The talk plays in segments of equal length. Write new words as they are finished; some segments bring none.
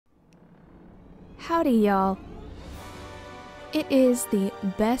Howdy, y'all. It is the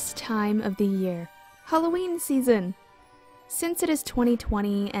best time of the year, Halloween season. Since it is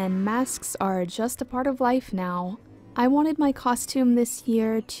 2020 and masks are just a part of life now, I wanted my costume this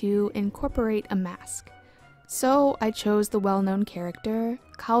year to incorporate a mask. So I chose the well-known character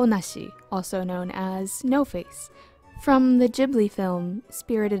Kaonashi, also known as No-Face, from the Ghibli film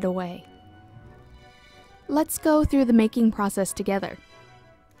Spirited Away. Let's go through the making process together.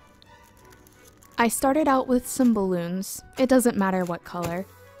 I started out with some balloons. It doesn't matter what color.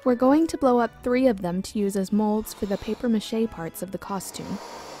 We're going to blow up 3 of them to use as molds for the papier-mâché parts of the costume.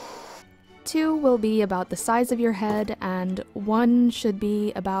 2 will be about the size of your head, and 1 should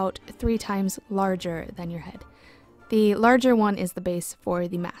be about 3 times larger than your head. The larger one is the base for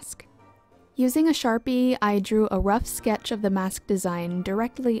the mask. Using a Sharpie, I drew a rough sketch of the mask design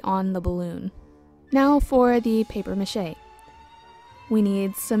directly on the balloon. Now for the papier-mâché. We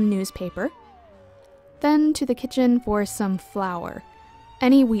need some newspaper. Then to the kitchen for some flour.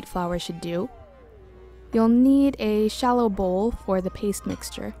 Any wheat flour should do. You'll need a shallow bowl for the paste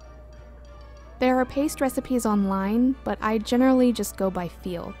mixture. There are paste recipes online, but I generally just go by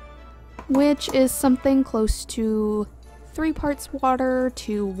feel, which is something close to 3 parts water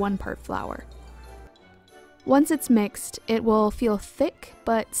to 1 part flour. Once it's mixed, it will feel thick,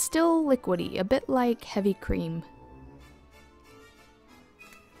 but still liquidy, a bit like heavy cream.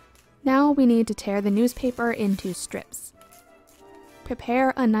 Now we need to tear the newspaper into strips.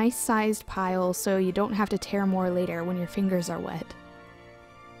 Prepare a nice sized pile so you don't have to tear more later when your fingers are wet.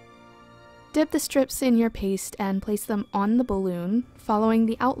 Dip the strips in your paste and place them on the balloon, following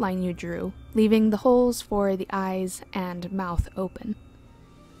the outline you drew, leaving the holes for the eyes and mouth open.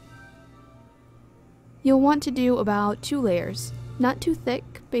 You'll want to do about 2 layers, not too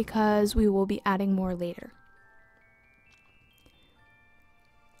thick because we will be adding more later.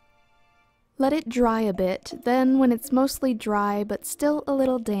 Let it dry a bit, then when it's mostly dry but still a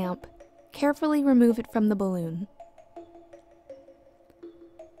little damp, carefully remove it from the balloon.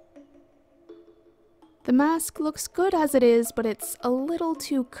 The mask looks good as it is, but it's a little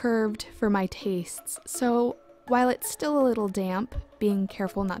too curved for my tastes, so while it's still a little damp, being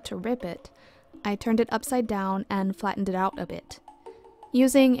careful not to rip it, I turned it upside down and flattened it out a bit,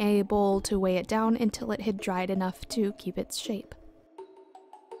 using a bowl to weigh it down until it had dried enough to keep its shape.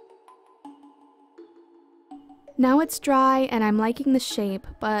 Now it's dry and I'm liking the shape,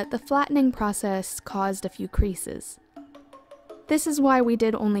 but the flattening process caused a few creases. This is why we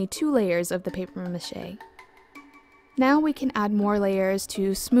did only 2 layers of the papier-mâché. Now we can add more layers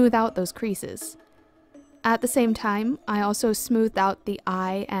to smooth out those creases. At the same time, I also smoothed out the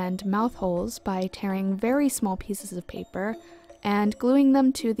eye and mouth holes by tearing very small pieces of paper and gluing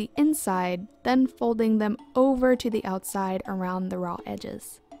them to the inside, then folding them over to the outside around the raw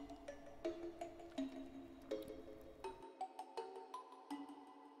edges.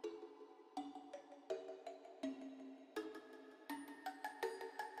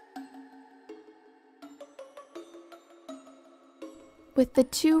 With the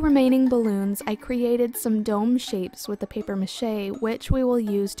 2 remaining balloons, I created some dome shapes with the papier-mâché, which we will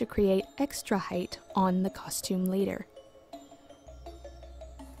use to create extra height on the costume later.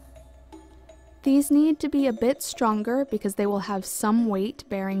 These need to be a bit stronger because they will have some weight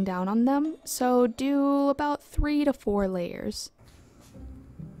bearing down on them, so do about 3 to 4 layers.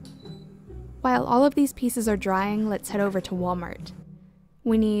 While all of these pieces are drying, let's head over to Walmart.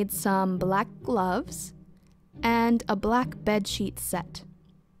 We need some black gloves and a black bedsheet set.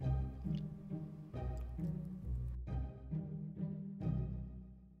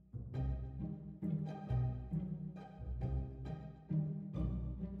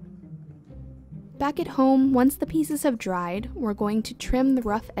 Back at home, once the pieces have dried, we're going to trim the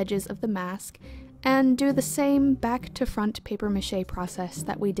rough edges of the mask and do the same back to front papier-mâché process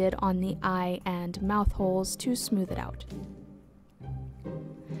that we did on the eye and mouth holes to smooth it out.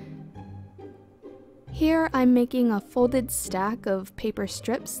 Here I'm making a folded stack of paper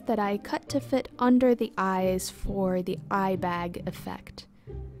strips that I cut to fit under the eyes for the eye bag effect.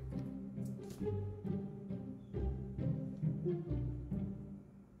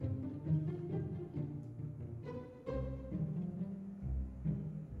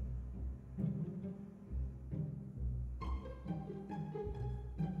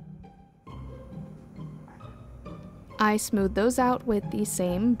 I smoothed those out with the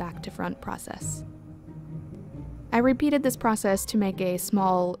same back to front process. I repeated this process to make a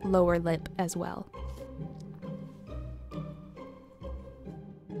small lower lip as well.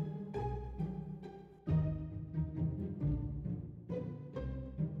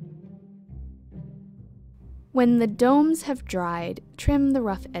 When the domes have dried, trim the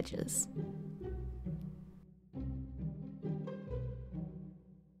rough edges.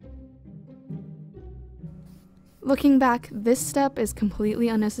 Looking back, this step is completely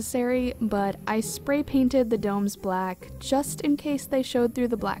unnecessary, but I spray painted the domes black just in case they showed through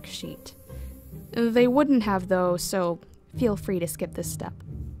the black sheet. They wouldn't have though, so feel free to skip this step.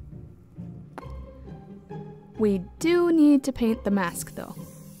 We do need to paint the mask though.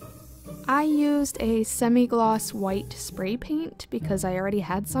 I used a semi-gloss white spray paint because I already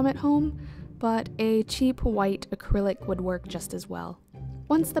had some at home, but a cheap white acrylic would work just as well.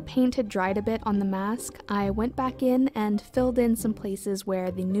 Once the paint had dried a bit on the mask, I went back in and filled in some places where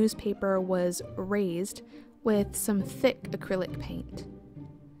the newspaper was raised with some thick acrylic paint.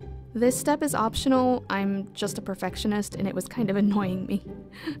 This step is optional, I'm just a perfectionist and it was kind of annoying me.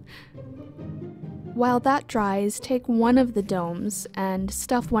 While that dries, take one of the domes and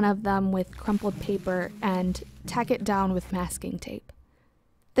stuff one of them with crumpled paper and tack it down with masking tape.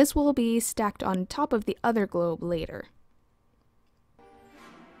 This will be stacked on top of the other globe later.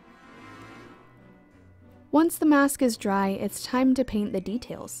 Once the mask is dry, it's time to paint the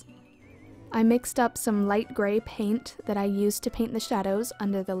details. I mixed up some light gray paint that I used to paint the shadows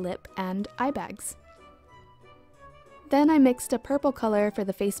under the lip and eye bags. Then I mixed a purple color for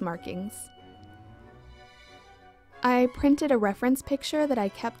the face markings. I printed a reference picture that I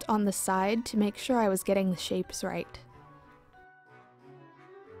kept on the side to make sure I was getting the shapes right.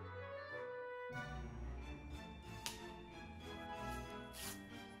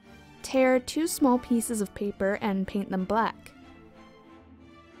 Tear 2 small pieces of paper and paint them black.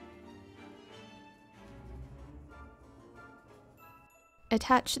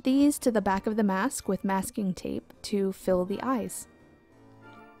 Attach these to the back of the mask with masking tape to fill the eyes.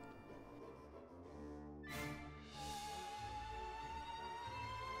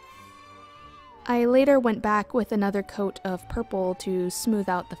 I later went back with another coat of purple to smooth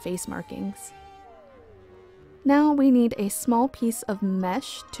out the face markings. Now we need a small piece of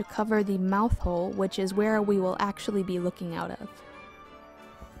mesh to cover the mouth hole, which is where we will actually be looking out of.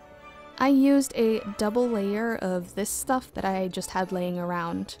 I used a double layer of this stuff that I just had laying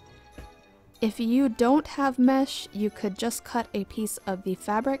around. If you don't have mesh, you could just cut a piece of the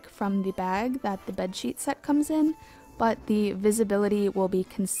fabric from the bag that the bedsheet set comes in, but the visibility will be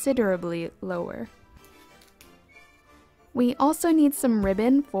considerably lower. We also need some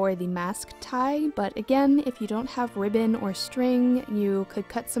ribbon for the mask tie, but again, if you don't have ribbon or string, you could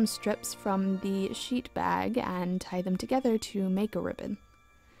cut some strips from the sheet bag and tie them together to make a ribbon.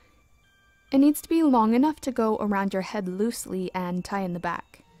 It needs to be long enough to go around your head loosely and tie in the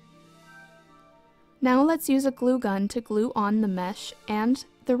back. Now let's use a glue gun to glue on the mesh and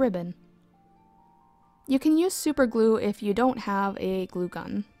the ribbon. You can use super glue if you don't have a glue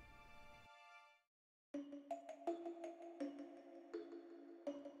gun.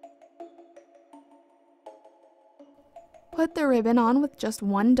 Put the ribbon on with just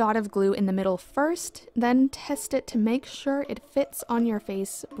one dot of glue in the middle first, then test it to make sure it fits on your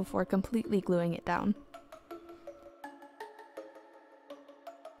face before completely gluing it down.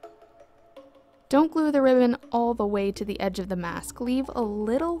 Don't glue the ribbon all the way to the edge of the mask. Leave a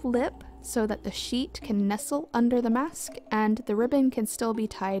little lip so that the sheet can nestle under the mask and the ribbon can still be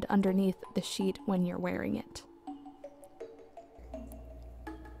tied underneath the sheet when you're wearing it.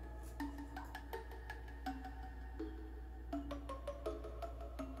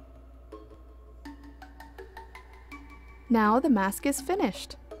 Now the mask is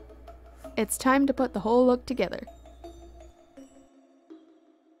finished. It's time to put the whole look together.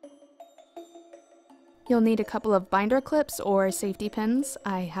 You'll need a couple of binder clips or safety pins.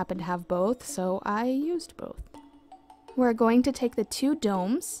 I happen to have both, so I used both. We're going to take the 2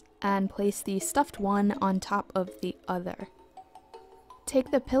 domes and place the stuffed one on top of the other.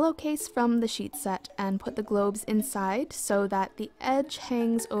 Take the pillowcase from the sheet set and put the globes inside so that the edge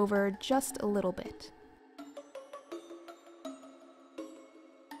hangs over just a little bit.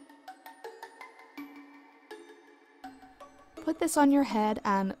 Put this on your head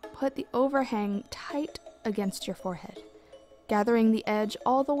and put the overhang tight against your forehead, gathering the edge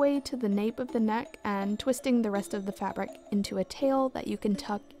all the way to the nape of the neck and twisting the rest of the fabric into a tail that you can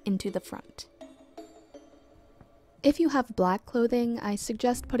tuck into the front. If you have black clothing, I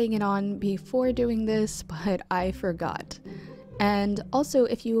suggest putting it on before doing this, but I forgot. And also,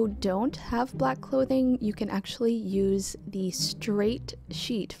 if you don't have black clothing, you can actually use the straight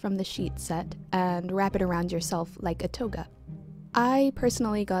sheet from the sheet set and wrap it around yourself like a toga. I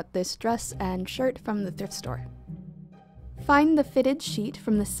personally got this dress and shirt from the thrift store. Find the fitted sheet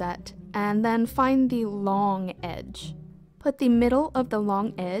from the set, and then find the long edge. Put the middle of the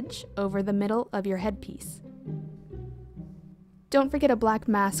long edge over the middle of your headpiece. Don't forget a black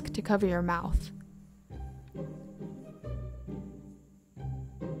mask to cover your mouth.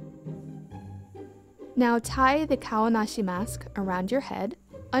 Now tie the Kaonashi mask around your head,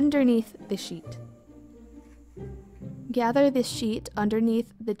 underneath the sheet. Gather the sheet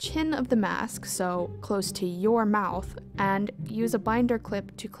underneath the chin of the mask, so close to your mouth, and use a binder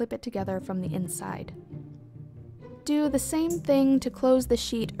clip to clip it together from the inside. Do the same thing to close the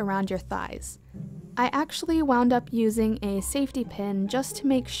sheet around your thighs. I actually wound up using a safety pin just to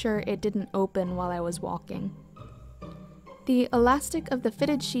make sure it didn't open while I was walking. The elastic of the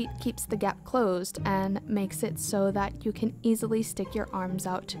fitted sheet keeps the gap closed and makes it so that you can easily stick your arms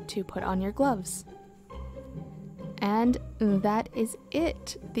out to put on your gloves. And that is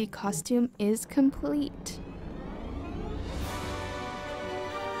it. The costume is complete.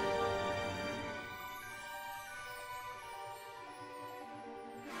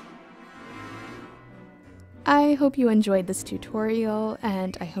 I hope you enjoyed this tutorial,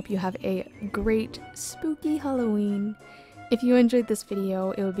 and I hope you have a great spooky Halloween. If you enjoyed this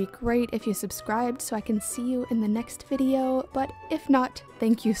video, it would be great if you subscribed so I can see you in the next video, but if not,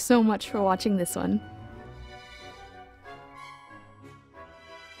 thank you so much for watching this one.